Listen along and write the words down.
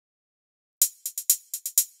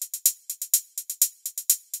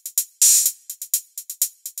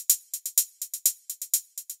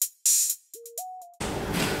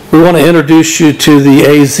We want to introduce you to the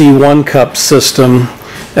AZ One Cup system.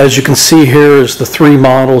 As you can see here is the three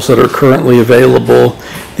models that are currently available.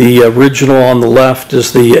 The original on the left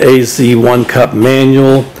is the AZ One Cup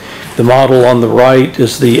manual. The model on the right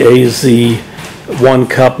is the AZ One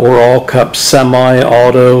Cup or All Cup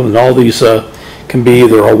semi-auto, and all these can be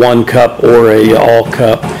either a One Cup or a All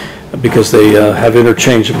Cup because they have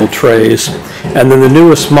interchangeable trays. And then the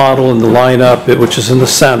newest model in the lineup, which is in the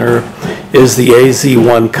center, is the AZ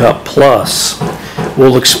One Cup Plus.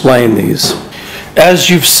 We'll explain these. As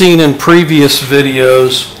you've seen in previous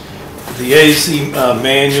videos, the AZ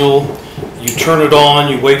manual, you turn it on,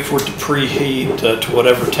 you wait for it to preheat to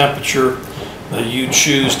whatever temperature you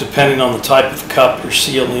choose depending on the type of cup you're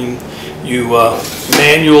sealing. You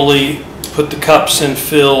manually put the cups in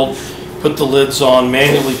filled, put the lids on,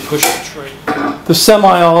 manually push the tray. The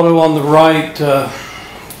semi-auto on the right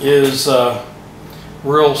is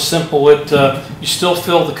real simple. You still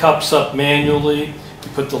fill the cups up manually, you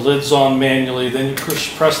put the lids on manually, then you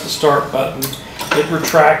press the start button, it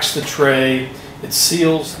retracts the tray, it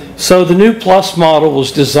seals. So the new Plus model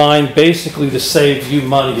was designed basically to save you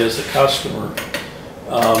money as a customer.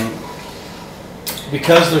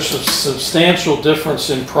 Because there's a substantial difference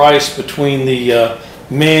in price between the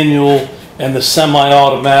manual and the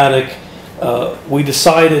semi-automatic, we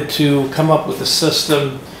decided to come up with a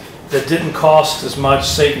system that didn't cost as much,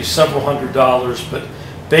 save you several $100s, but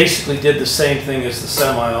basically did the same thing as the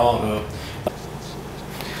semi-auto.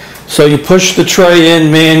 So you push the tray in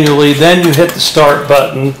manually, then you hit the start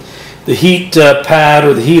button. The heat pad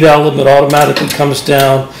or the heat element automatically comes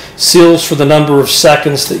down, seals for the number of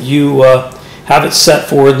seconds that you have it set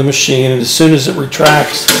for in the machine, and as soon as it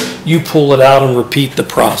retracts, you pull it out and repeat the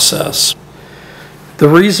process. The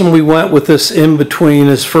reason we went with this in between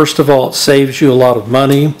is, first of all, it saves you a lot of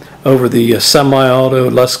money over the semi-auto,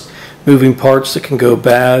 less moving parts that can go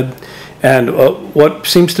bad. And what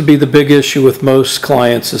seems to be the big issue with most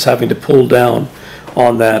clients is having to pull down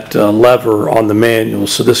on that lever on the manual.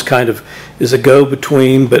 So this kind of is a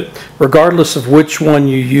go-between, but regardless of which one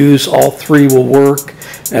you use, all three will work,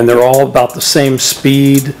 and they're all about the same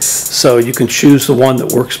speed, so you can choose the one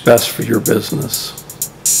that works best for your business.